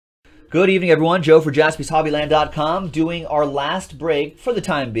Good evening, everyone. Joe for JaspysHobbyland.com doing our last break for the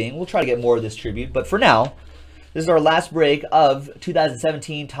time being. We'll try to get more of this tribute, but for now, this is our last break of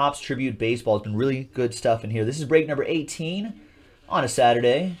 2017 Topps Tribute Baseball. It's been really good stuff in here. This is break number 18 on a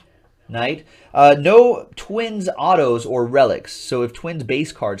Saturday night. No Twins autos or relics, so if Twins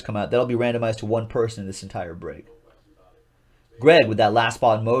base cards come out, that'll be randomized to one person in this entire break. Greg with that last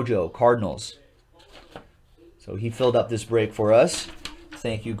spot mojo, Cardinals. So he filled up this break for us.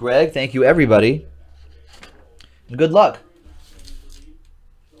 Thank you, Greg. Thank you, everybody. And good luck.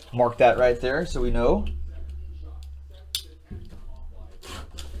 Mark that right there so we know.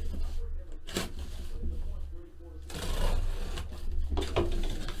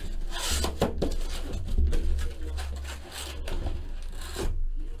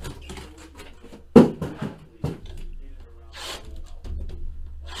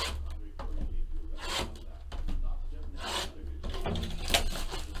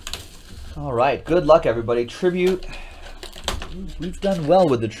 All right, good luck, everybody. Tribute. We've done well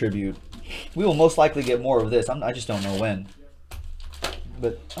with the tribute. We will most likely get more of this. I just don't know when.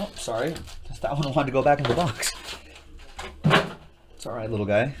 But, oh, sorry. That one wanted to go back in the box. It's all right, little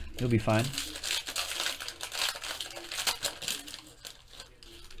guy. You'll be fine.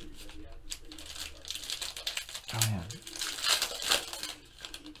 Oh, yeah.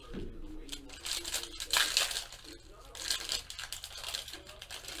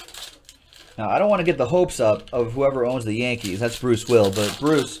 Now, I don't want to get the hopes up of whoever owns the Yankees. That's Bruce Will. But,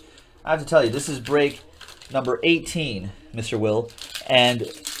 Bruce, I have to tell you, this is break number 18, Mr. Will. And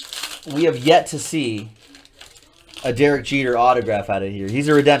we have yet to see a Derek Jeter autograph out of here. He's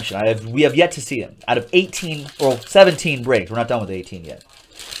a redemption. We have yet to see him. Out of 18, or 17 breaks. We're not done with 18 yet.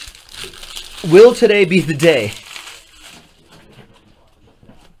 Will today be the day?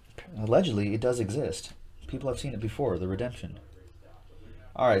 Allegedly, it does exist. People have seen it before, the redemption.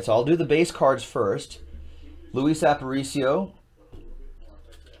 All right, so I'll do the base cards first. Luis Aparicio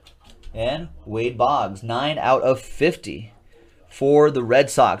and Wade Boggs, 9 out of 50 for the Red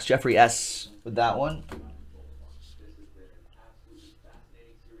Sox. Jeffrey S. with that one.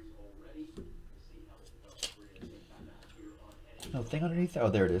 No thing underneath? Oh,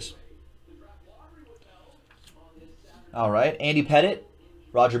 there it is. All right, Andy Pettitte,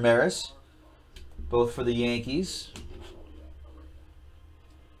 Roger Maris, both for the Yankees.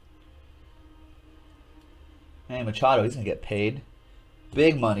 Hey, Machado, he's going to get paid.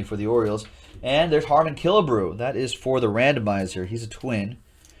 Big money for the Orioles. And there's Harmon Killebrew. That is for the randomizer. He's a Twin.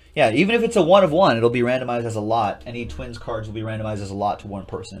 Yeah, even if it's a 1 of 1, it'll be randomized as a lot. Any Twins cards will be randomized as a lot to one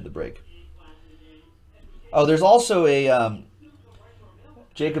person in the break. Oh, there's also a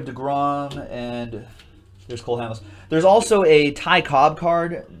Jacob deGrom, and there's Cole Hamels. There's also a Ty Cobb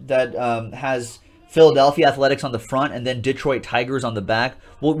card that has Philadelphia Athletics on the front and then Detroit Tigers on the back.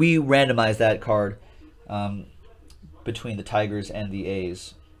 Well, we randomized that card between the Tigers and the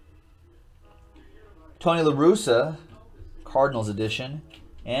A's. Tony La Russa, Cardinals edition,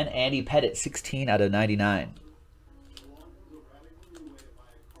 and Andy Pettitte, 16 out of 99.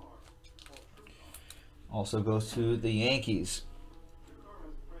 Also goes to the Yankees.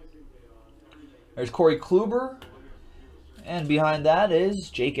 There's Corey Kluber, and behind that is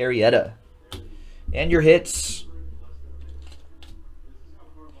Jake Arrieta. And your hits.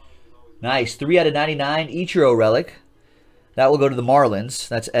 Nice, 3 out of 99, Ichiro relic. That will go to the Marlins.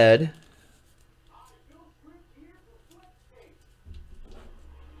 That's Ed.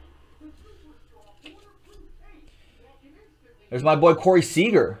 There's my boy Corey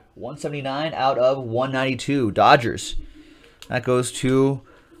Seager, 179 out of 192, Dodgers. That goes to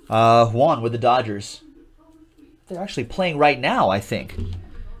Juan with the Dodgers. They're actually playing right now, I think,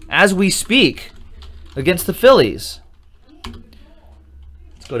 as we speak, against the Phillies.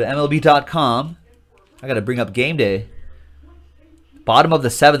 Let's go to MLB.com. I got to bring up game day. Bottom of the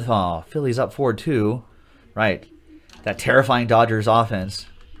 7th. Oh, Phillies up 4-2. Right. That terrifying Dodgers offense.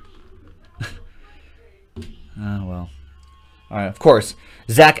 Oh, well. All right, of course.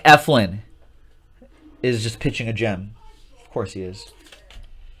 Zach Eflin is just pitching a gem. Of course he is.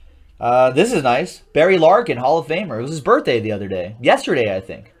 This is nice. Barry Larkin, Hall of Famer. It was his birthday the other day. Yesterday, I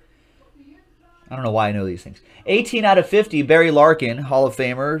think. I don't know why I know these things. 18 out of 50, Barry Larkin, Hall of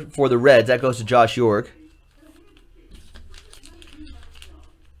Famer for the Reds. That goes to Josh York.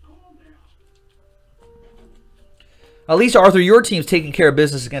 At least, Arthur, your team's taking care of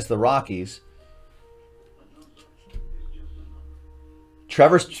business against the Rockies.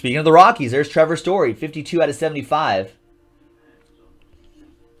 Trevor, speaking of the Rockies, there's Trevor Story, 52 out of 75.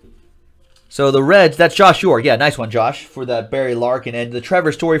 So the Reds, that's Josh York. Yeah, nice one, Josh, for that Barry Larkin. And the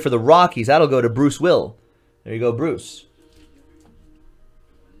Trevor Story for the Rockies, that'll go to Bruce Will. There you go, Bruce.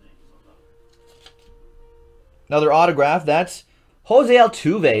 Another autograph. That's Jose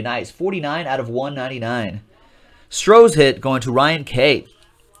Altuve. Nice. 49 out of 199. Stroh's hit going to Ryan K.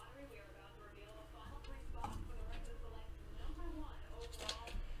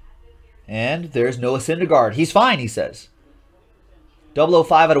 And there's Noah Syndergaard. He's fine, he says.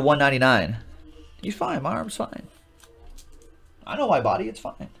 005 out of 199. He's fine. My arm's fine. I know my body. It's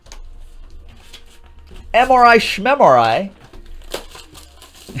fine. MRI Schmemri.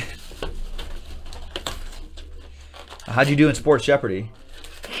 How'd you do in Sports Jeopardy?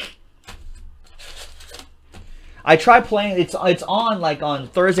 I try playing. It's on like on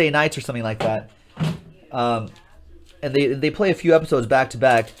Thursday nights or something like that. And they play a few episodes back to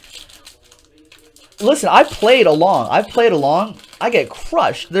back. Listen, I've played along. I get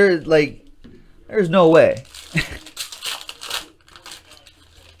crushed. There's no way.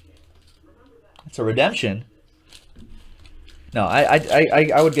 It's a redemption. No,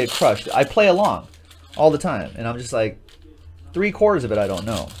 I would get crushed. I play along all the time, and I'm just like 3/4 of it I don't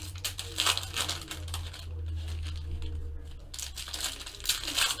know.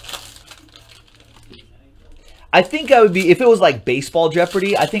 I think I would be, if it was like Baseball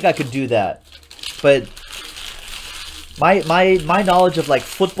Jeopardy, I think I could do that. But my knowledge of like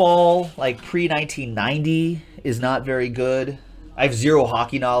football, like pre-1990, is not very good. I have zero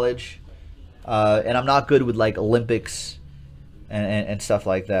hockey knowledge, and I'm not good with like Olympics and stuff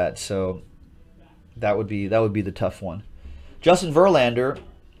like that. So that would be the tough one. Justin Verlander,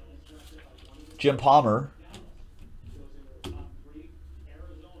 Jim Palmer,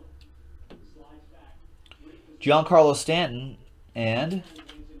 Giancarlo Stanton, and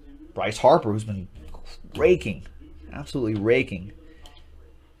Bryce Harper, who's been raking, absolutely raking.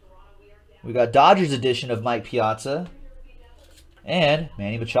 We got Dodgers edition of Mike Piazza and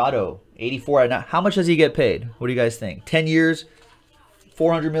Manny Machado, 84 out of 9. How much does he get paid? What do you guys think? 10 years,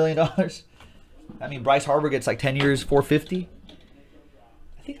 $400 million? I mean, Bryce Harper gets like 10 years, 450.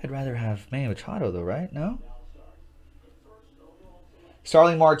 I think I'd rather have Manny Machado though, right? No?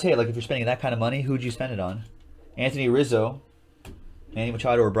 Starling Marte, like if you're spending that kind of money, who'd you spend it on? Anthony Rizzo, Manny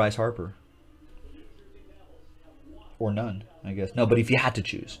Machado, or Bryce Harper? Or none, I guess. No, but if you had to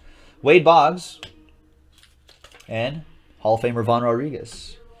choose. Wade Boggs and Hall of Famer Von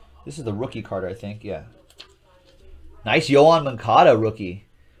Rodriguez. This is the rookie card, I think. Yeah. Nice Yohan Moncada rookie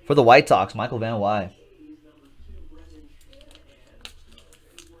for the White Sox, Michael Van Wy.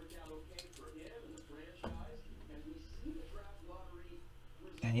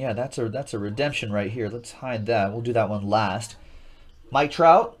 And yeah, that's a redemption right here. Let's hide that. We'll do that one last. Mike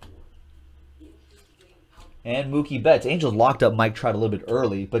Trout and Mookie Betts. Angels locked up Mike Trout a little bit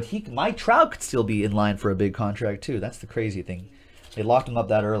early, but Mike Trout could still be in line for a big contract too. That's the crazy thing. They locked him up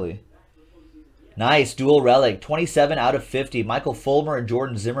that early. Nice dual relic, 27 out of 50. Michael Fulmer and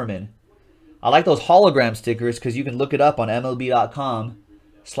Jordan Zimmerman. I like those hologram stickers because you can look it up on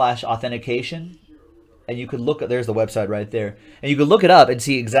MLB.com/authentication. And you could look at, there's the website right there. And you could look it up and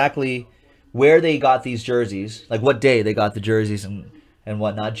see exactly where they got these jerseys. Like what day they got the jerseys and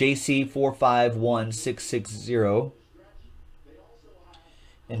whatnot. JC461660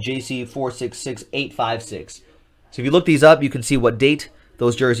 and JC466856. So if you look these up, you can see what date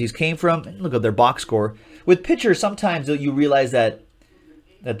those jerseys came from. And look at their box score. With pitchers, sometimes you realize that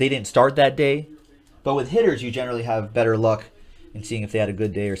they didn't start that day. But with hitters, you generally have better luck in seeing if they had a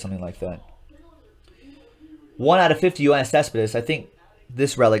good day or something like that. 1 out of 50 U.S. Cespedes. I think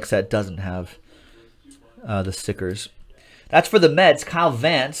this relic set doesn't have the stickers. That's for the Mets. Kyle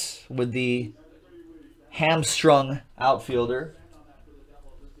Vance with the hamstrung outfielder.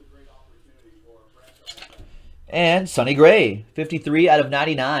 And Sonny Gray, 53 out of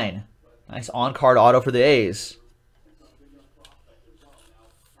 99. Nice on-card auto for the A's.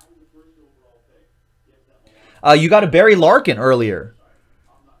 You got a Barry Larkin earlier.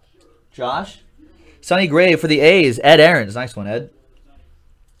 Josh? Sonny Gray for the A's. Ed Aarons. Nice one, Ed.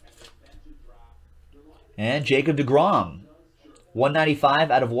 And Jacob deGrom. 195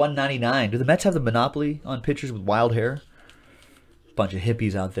 out of 199. Do the Mets have the monopoly on pitchers with wild hair? Bunch of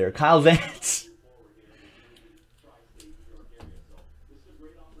hippies out there. Kyle Vance.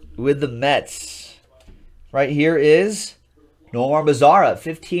 With the Mets. Right here is Nomar Mazara.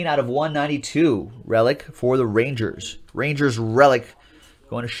 15 out of 192. Relic for the Rangers. Rangers relic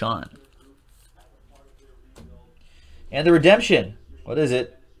going to Sean. And the redemption. What is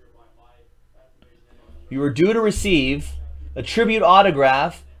it? You are due to receive a tribute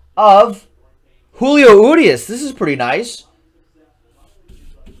autograph of Julio Urias. This is pretty nice.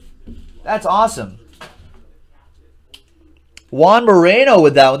 That's awesome. Juan Moreno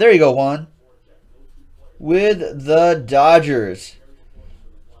with that one. There you go, Juan. With the Dodgers.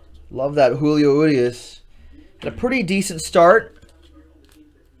 Love that Julio Urias. Had a pretty decent start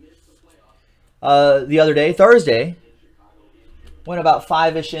the other day, Thursday. Went about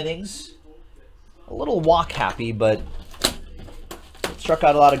 5-ish innings. A little walk happy, but struck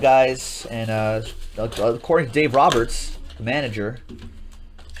out a lot of guys. And according to Dave Roberts, the manager,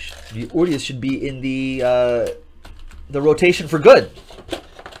 the Urias should be in the rotation for good.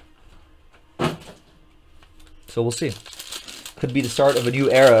 So we'll see. Could be the start of a new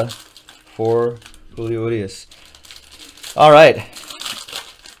era for Julio Urias. All right.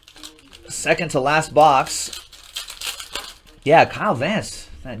 Second to last box. Yeah, Kyle Vance.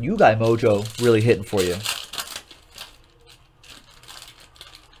 That new guy mojo really hitting for you.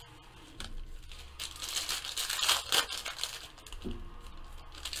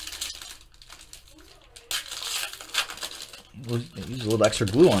 Use a little extra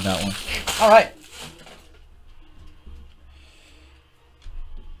glue on that one. All right.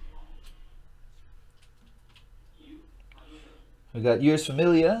 We got Years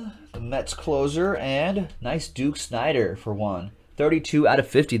Familia, the Mets closer, and nice Duke Snyder for one. 32 out of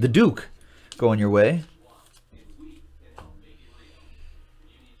 50. The Duke going your way.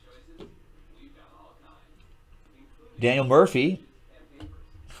 Daniel Murphy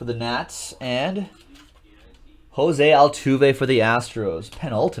for the Nats, and Jose Altuve for the Astros.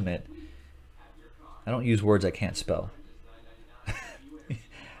 Penultimate. I don't use words I can't spell.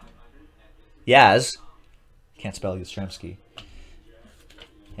 Yaz. Can't spell Yastrzemski.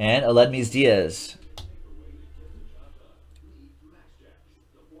 And Aledmys Diaz.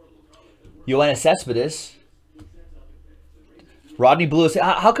 Yoenis Cespedes. Rodney Blue.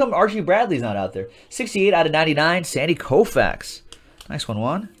 How come Archie Bradley's not out there? 68 out of 99. Sandy Koufax. Nice one,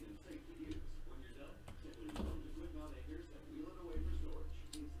 Juan.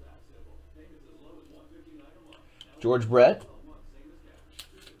 George Brett.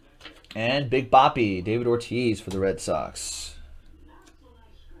 And Big Boppy, David Ortiz for the Red Sox.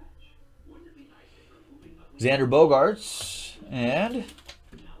 Xander Bogaerts and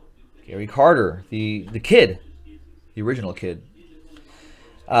Gary Carter, the kid, the original kid.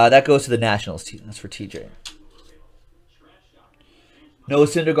 That goes to the Nationals team. That's for TJ. Noah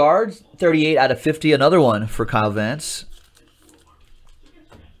Syndergaard, 38 out of 50. Another one for Kyle Vance.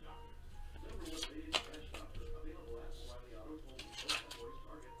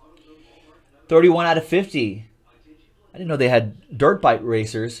 $31 out of 50. I didn't know they had dirt bike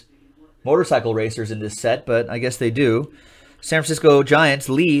racers, motorcycle racers in this set, but I guess they do. San Francisco Giants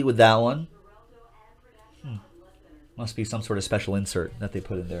lead with that one. Must be some sort of special insert that they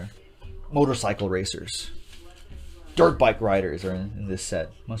put in there. Motorcycle racers. Dirt bike riders are in this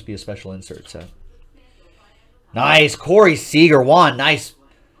set. Must be a special insert set. Nice. Corey Seager won. Nice.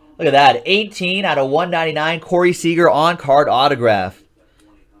 Look at that. 18 out of 199. Corey Seager on card autograph.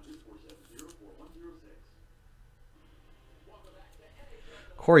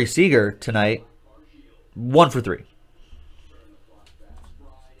 Corey Seager tonight, 1 for 3.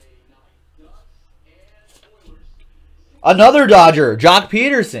 Another Dodger, Jock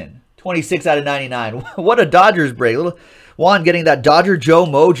Peterson, 26 out of 99. What a Dodgers break. Juan getting that Dodger Joe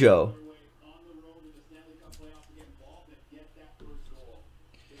mojo.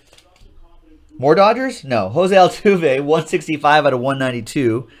 More Dodgers? No. Jose Altuve, 165 out of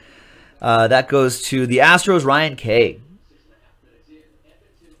 192. That goes to the Astros, Ryan K.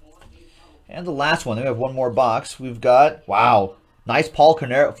 And the last one, then we have one more box. We've got, wow, nice Paul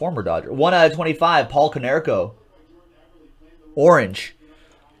Konerko, former Dodger. 1 out of 25, Paul Konerko. Orange.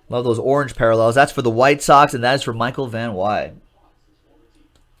 Love those orange parallels. That's for the White Sox, and that is for Michael Van Weyden.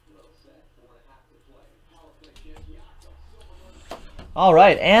 All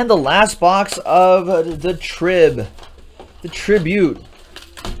right, and the last box of the Trib. The Tribute.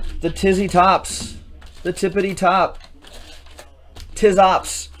 The Tizzy Tops. The Tippity Top.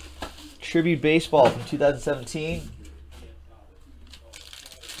 Tizops. Tribute Baseball from 2017.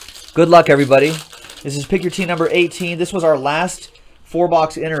 Good luck, everybody. This is Pick Your Team number 18. This was our last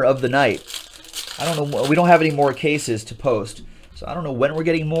 4-box inner of the night. I don't know. We don't have any more cases to post. So I don't know when we're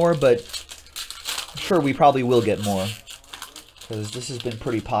getting more, but I'm sure we probably will get more. Because this has been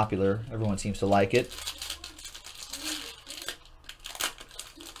pretty popular. Everyone seems to like it.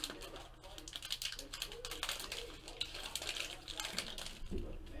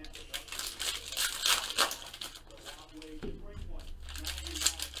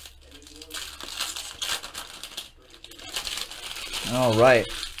 All right.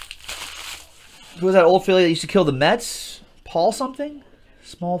 Who was that old Philly that used to kill the Mets? Paul something?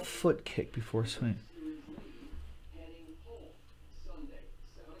 Small foot kick before swing.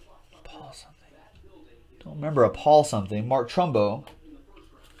 Paul something. Don't remember a Paul something. Mark Trumbo.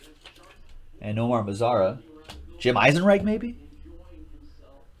 And Nomar Mazara. Jim Eisenreich, maybe?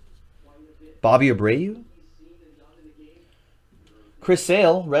 Bobby Abreu? Chris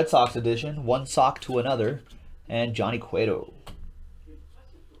Sale, Red Sox edition. One sock to another. And Johnny Cueto.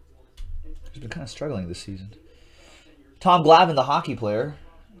 He's been kind of struggling this season. Tom Glavine, the hockey player.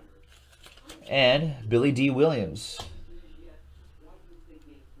 And Billy D. Williams.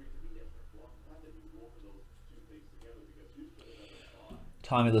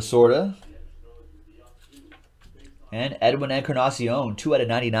 Tommy Lasorda. And Edwin Encarnacion,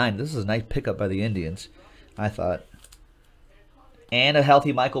 2/99. This is a nice pickup by the Indians, I thought. And a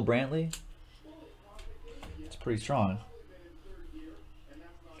healthy Michael Brantley. It's pretty strong.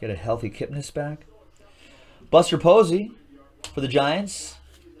 Get a healthy Kipnis back. Buster Posey for the Giants.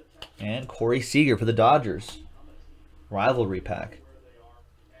 And Corey Seager for the Dodgers. Rivalry pack.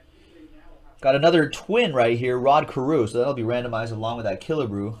 Got another twin right here, Rod Carew. So that'll be randomized along with that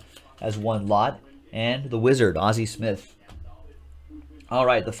Killebrew as one lot. And the Wizard, Ozzie Smith. All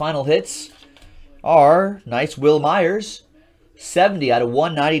right, the final hits are nice Will Myers. 70 out of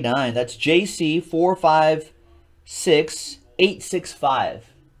 199. That's JC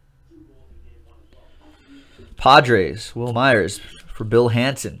 456865. Padres, Will Myers for Bill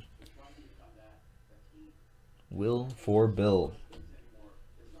Hansen. Will for Bill.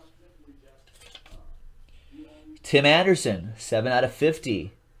 Tim Anderson, 7 out of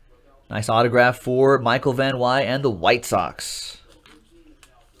 50. Nice autograph for Michael Van Wy and the White Sox.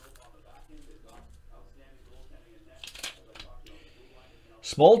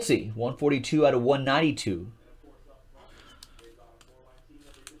 Smoltzy, 142 out of 192.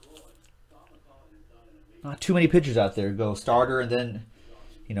 Not too many pitchers out there. Go starter and then,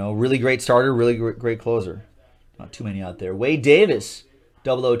 you know, really great starter, really great closer. Not too many out there. Wade Davis,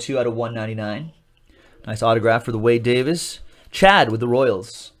 002 out of 199. Nice autograph for the Wade Davis. Chad with the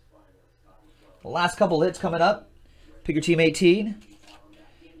Royals. The last couple hits coming up. Pick your team 18.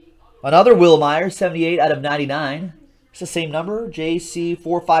 Another Will Myers, 78 out of 99. It's the same number, JC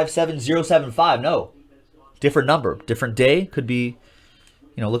 457075. No, different number, different day. Could be,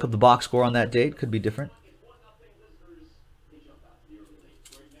 you know, look up the box score on that date. Could be different.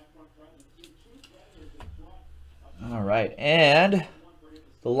 All right, and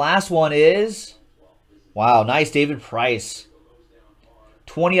the last one is, wow, nice David Price.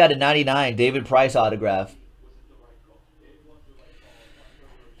 20 out of 99, David Price autograph.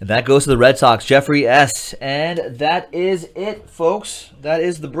 And that goes to the Red Sox, Jeffrey S. And that is it, folks. That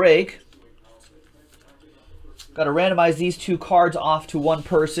is the break. Got to randomize these two cards off to one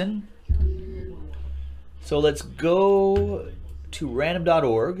person. So let's go to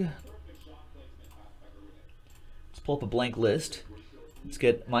random.org. Let's pull up a blank list. Let's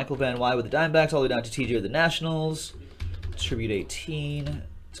get Michael Van Wy with the Diamondbacks all the way down to TJ with the Nationals. Distribute 18.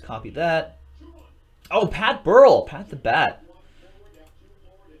 Let's copy that. Oh, Pat Burrell. Pat the Bat.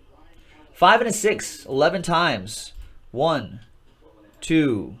 5 and a 6. 11 times. 1,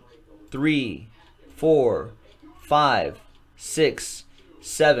 2, 3, 4, 5, 6,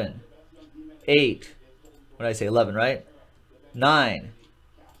 7, 8. What did I say? 11, right? 9,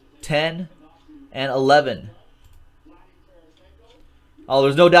 10, and 11. Oh,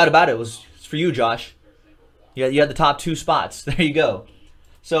 there's no doubt about it. It's for you, Josh. You had the top 2 spots. There you go.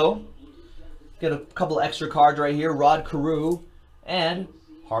 So, get a couple extra cards right here. Rod Carew and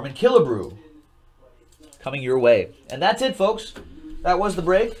Harmon Killebrew coming your way. And that's it, folks. That was the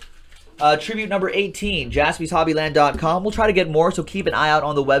break. Tribute number 18, JaspysHobbyland.com. We'll try to get more, so keep an eye out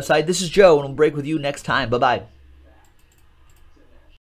on the website. This is Joe, and we'll break with you next time. Bye-bye.